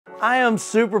I am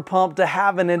super pumped to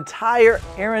have an entire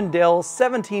Arendal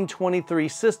 1723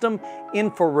 system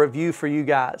in for review for you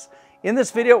guys. In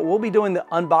this video, we'll be doing the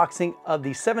unboxing of the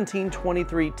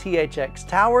 1723 THX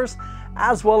towers,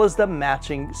 as well as the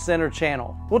matching center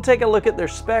channel. We'll take a look at their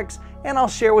specs, and I'll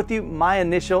share with you my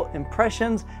initial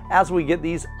impressions as we get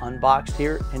these unboxed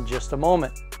here in just a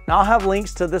moment. Now, I'll have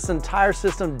links to this entire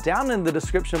system down in the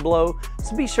description below,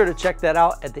 so be sure to check that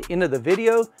out at the end of the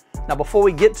video. Now, before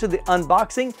we get to the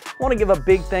unboxing, I want to give a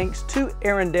big thanks to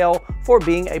Arendal for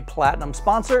being a platinum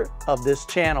sponsor of this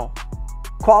channel.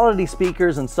 Quality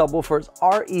speakers and subwoofers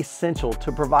are essential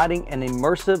to providing an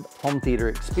immersive home theater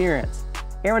experience.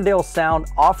 Arendal Sound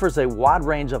offers a wide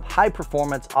range of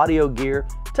high-performance audio gear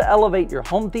to elevate your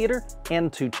home theater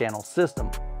and two-channel system.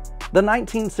 The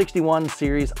 1961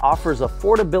 series offers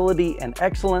affordability and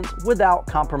excellence without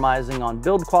compromising on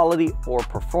build quality or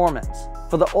performance.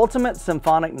 For the ultimate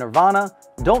symphonic nirvana,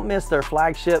 don't miss their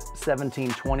flagship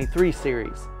 1723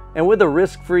 series. And with a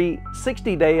risk-free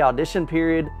 60-day audition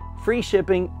period, free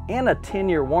shipping, and a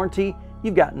 10-year warranty,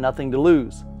 you've got nothing to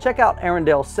lose. Check out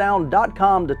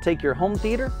arendalsound.com to take your home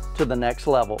theater to the next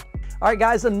level. All right,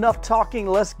 guys, enough talking.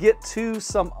 Let's get to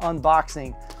some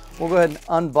unboxing. We'll go ahead and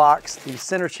unbox the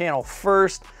center channel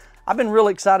first. I've been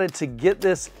really excited to get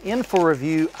this in for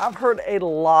review. I've heard a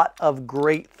lot of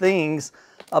great things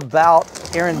about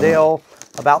Arendal,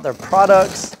 about their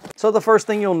products. So the first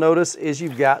thing you'll notice is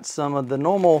you've got some of the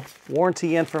normal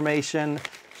warranty information,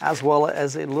 as well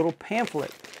as a little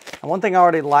pamphlet. And one thing I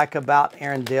already like about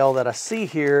Arendal that I see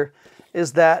here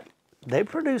is that they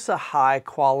produce a high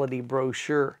quality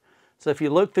brochure. So if you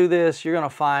look through this, you're gonna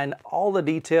find all the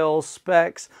details,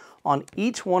 specs on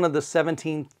each one of the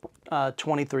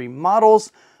 1723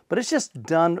 models, but it's just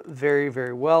done very,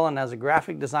 very well. And as a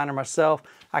graphic designer myself,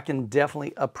 I can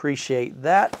definitely appreciate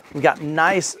that. We got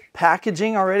nice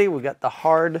packaging already. We've got the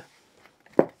hard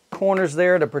corners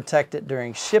there to protect it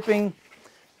during shipping.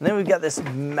 And then we've got this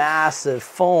massive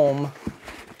foam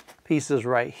pieces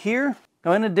right here.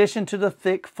 Now, in addition to the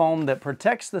thick foam that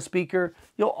protects the speaker,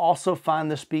 you'll also find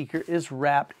the speaker is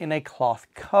wrapped in a cloth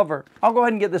cover. I'll go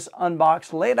ahead and get this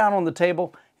unboxed, lay it out on the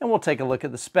table, and we'll take a look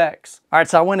at the specs. All right,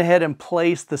 so I went ahead and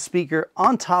placed the speaker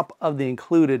on top of the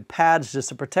included pads just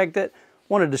to protect it.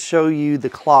 Wanted to show you the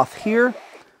cloth here.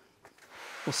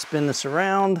 We'll spin this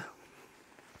around.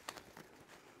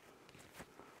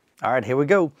 All right, here we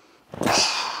go.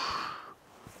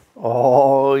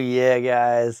 Oh yeah,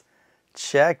 guys.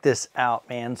 Check this out,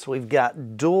 man. So we've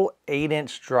got dual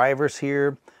 8-inch drivers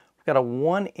here. We've got a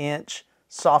 1-inch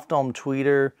soft dome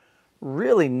tweeter.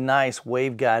 Really nice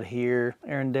waveguide here.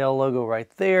 Arendal logo right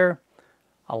there.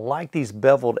 I like these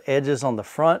beveled edges on the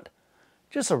front.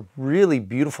 Just a really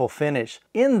beautiful finish.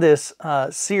 In this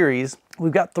series,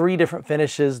 we've got 3 different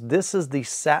finishes. This is the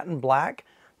satin black.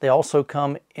 They also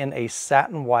come in a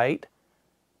satin white,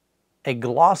 a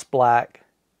gloss black,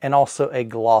 and also a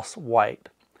gloss white.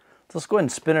 So let's go ahead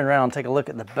and spin it around and take a look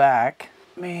at the back.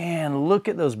 Man, look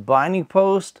at those binding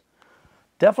posts.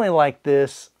 Definitely like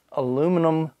this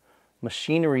aluminum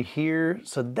machinery here.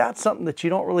 So that's something that you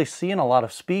don't really see in a lot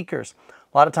of speakers.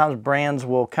 A lot of times brands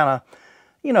will kind of,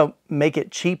 you know, make it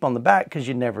cheap on the back because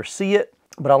you never see it.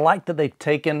 But I like that they've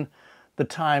taken the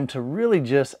time to really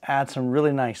just add some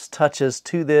really nice touches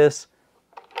to this.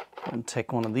 And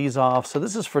take one of these off. So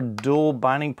this is for dual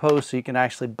binding posts, so you can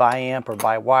actually bi-amp or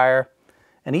bi-wire.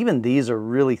 And even these are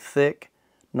really thick.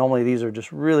 Normally these are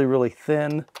just really, really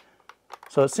thin.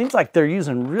 So it seems like they're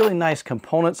using really nice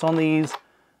components on these.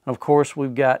 And of course,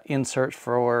 we've got inserts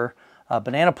for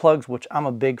banana plugs, which I'm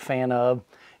a big fan of.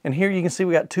 And here you can see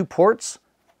we got 2 ports.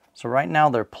 So right now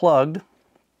they're plugged.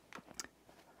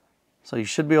 So you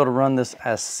should be able to run this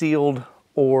as sealed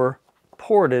or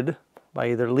ported by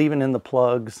either leaving in the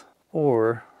plugs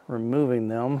or removing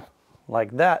them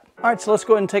like that. All right, so let's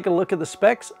go ahead and take a look at the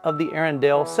specs of the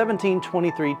Arendal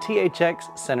 1723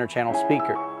 THX center channel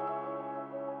speaker.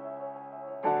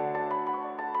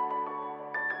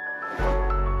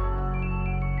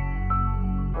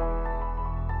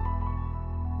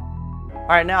 All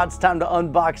right, now it's time to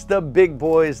unbox the big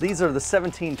boys. These are the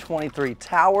 1723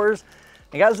 towers.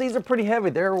 And guys, these are pretty heavy.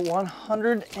 They're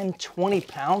 120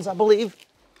 pounds, I believe.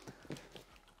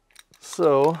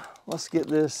 So let's get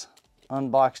this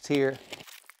unboxed here.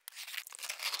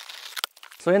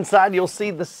 So inside you'll see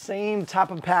the same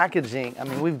type of packaging. I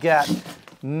mean, we've got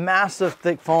massive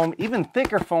thick foam, even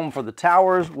thicker foam for the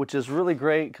towers, which is really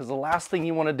great because the last thing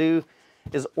you want to do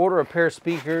is order a pair of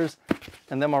speakers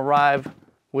and them arrive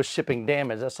with shipping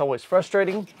damage. That's always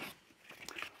frustrating.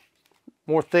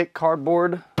 More thick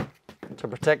cardboard to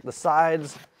protect the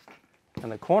sides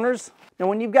and the corners. Now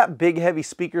when you've got big heavy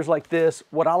speakers like this,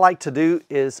 what I like to do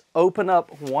is open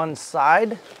up one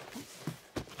side,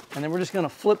 and then we're just gonna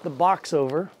flip the box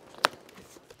over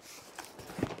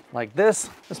like this.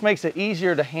 This makes it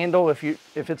easier to handle if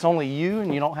it's only you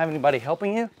and you don't have anybody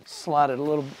helping you. Slide it a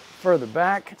little further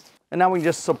back, and now we can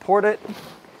just support it,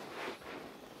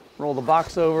 roll the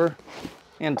box over,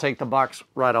 and take the box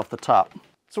right off the top.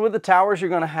 So with the towers, you're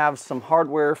gonna have some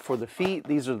hardware for the feet.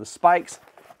 These are the spikes.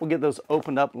 We'll get those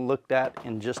opened up and looked at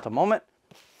in just a moment.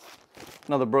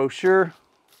 Another brochure,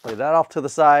 lay that off to the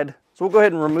side. So we'll go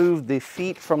ahead and remove the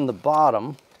feet from the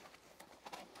bottom.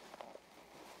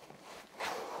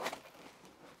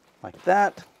 Like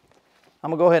that.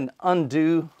 I'm gonna go ahead and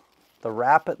undo the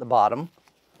wrap at the bottom.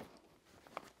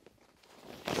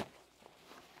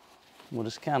 We'll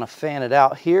just kind of fan it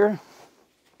out here,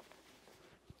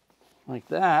 like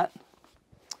that.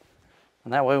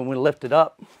 And that way when we lift it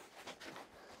up,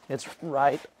 it's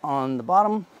right on the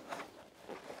bottom.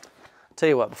 Tell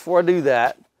you what, before I do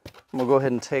that, I'm gonna go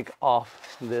ahead and take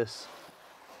off this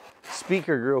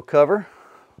speaker grill cover.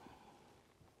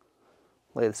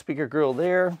 Lay the speaker grill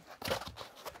there.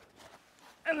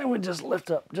 And then we just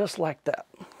lift up just like that.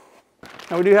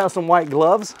 Now we do have some white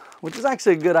gloves, which is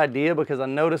actually a good idea because I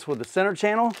noticed with the center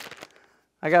channel,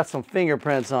 I got some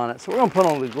fingerprints on it. So we're gonna put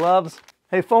on the gloves.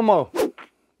 Hey FOMO,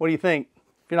 what do you think?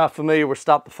 If you're not familiar with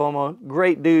Stop the FOMO,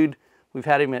 great dude. We've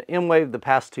had him at M-Wave the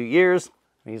past 2 years.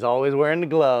 He's always wearing the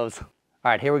gloves.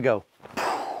 All right, here we go.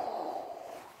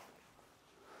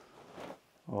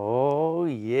 Oh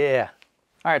yeah.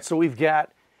 All right, so we've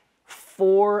got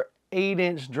 4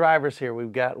 8-inch drivers here.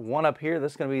 We've got one up here.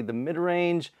 That's gonna be the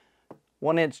mid-range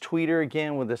 1-inch tweeter,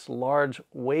 again with this large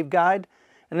waveguide.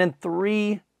 And then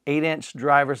 3 8-inch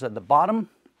drivers at the bottom.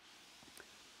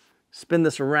 Spin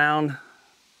this around.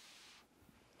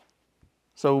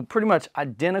 So pretty much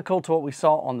identical to what we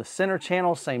saw on the center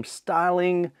channel, same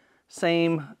styling,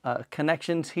 same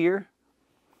connections here.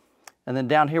 And then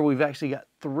down here, we've actually got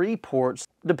 3 ports.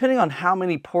 Depending on how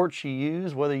many ports you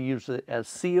use, whether you use it as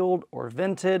sealed or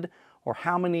vented, or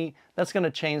how many, that's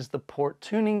gonna change the port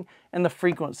tuning and the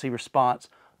frequency response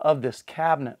of this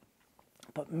cabinet.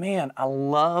 But man, I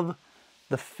love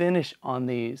the finish on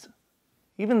these.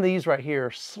 Even these right here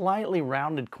are slightly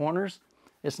rounded corners.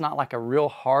 It's not like a real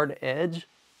hard edge,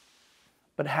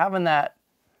 but having that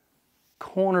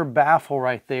corner baffle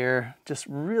right there just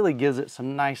really gives it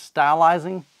some nice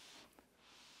stylizing.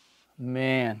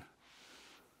 Man,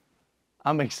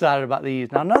 I'm excited about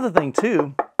these. Now another thing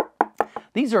too,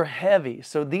 these are heavy.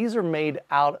 So these are made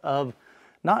out of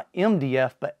not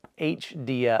MDF, but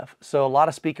HDF. So a lot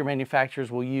of speaker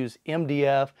manufacturers will use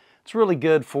MDF. It's really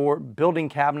good for building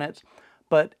cabinets,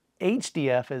 but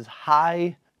HDF is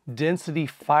high density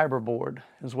fiberboard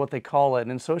is what they call it.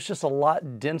 And so it's just a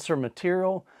lot denser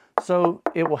material. So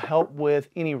it will help with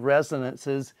any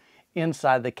resonances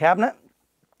inside the cabinet.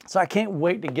 So I can't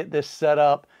wait to get this set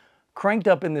up, cranked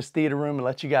up in this theater room, and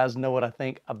let you guys know what I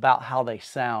think about how they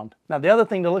sound. Now the other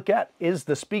thing to look at is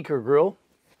the speaker grill.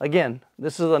 Again,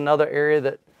 this is another area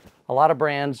that a lot of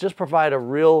brands just provide a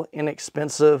real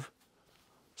inexpensive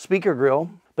speaker grill.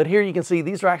 But here you can see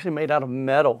these are actually made out of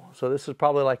metal. So this is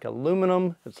probably like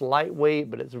aluminum. It's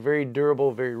lightweight, but it's very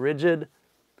durable, very rigid.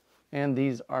 And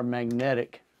these are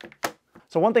magnetic.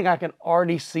 So one thing I can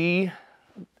already see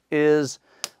is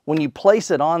when you place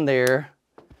it on there,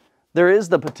 there is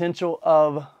the potential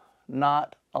of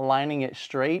not aligning it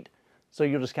straight. So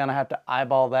you'll just kind of have to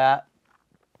eyeball that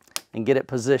and get it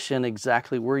positioned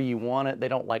exactly where you want it. They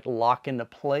don't like lock into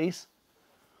place.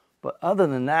 But other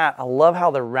than that, I love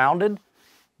how they're rounded,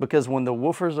 because when the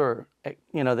woofers are,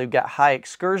 you know, they've got high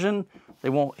excursion, they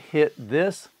won't hit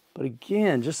this. But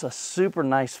again, just a super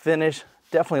nice finish.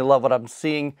 Definitely love what I'm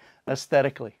seeing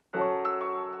aesthetically.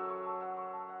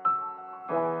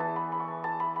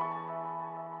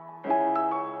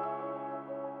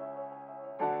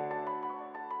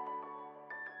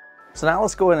 So now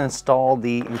let's go ahead and install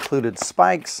the included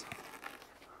spikes.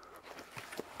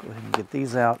 Go ahead and get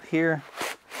these out here.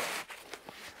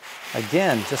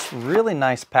 Again, just really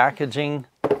nice packaging.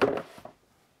 So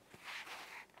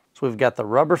we've got the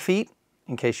rubber feet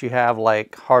in case you have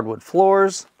like hardwood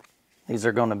floors. These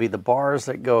are going to be the bars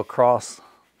that go across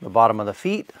the bottom of the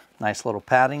feet. Nice little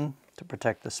padding to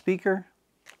protect the speaker.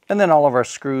 And then all of our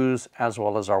screws as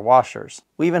well as our washers.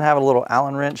 We even have a little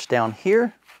Allen wrench down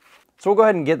here. So we'll go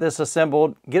ahead and get this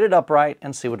assembled, get it upright,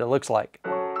 and see what it looks like.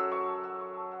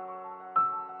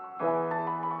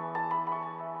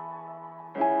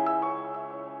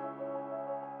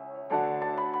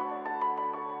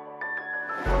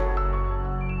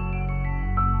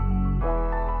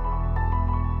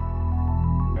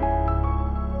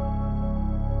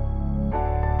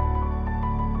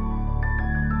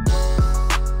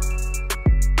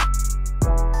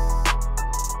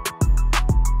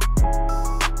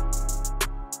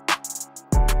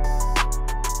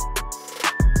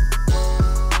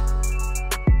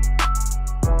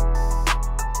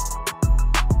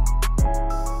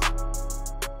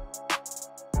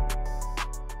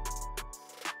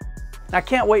 And I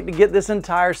can't wait to get this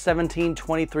entire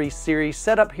 1723 series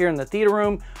set up here in the theater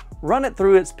room, run it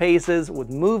through its paces with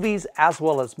movies as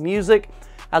well as music.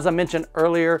 As I mentioned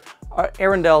earlier,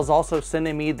 Arendal is also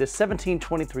sending me the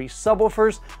 1723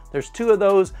 subwoofers. There's 2 of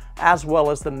those, as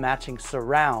well as the matching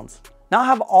surrounds. Now I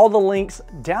have all the links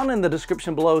down in the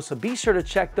description below, so be sure to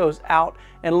check those out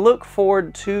and look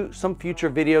forward to some future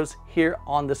videos here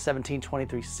on the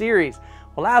 1723 series.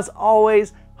 Well, as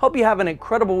always, hope you have an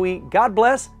incredible week. God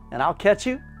bless, and I'll catch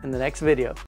you in the next video.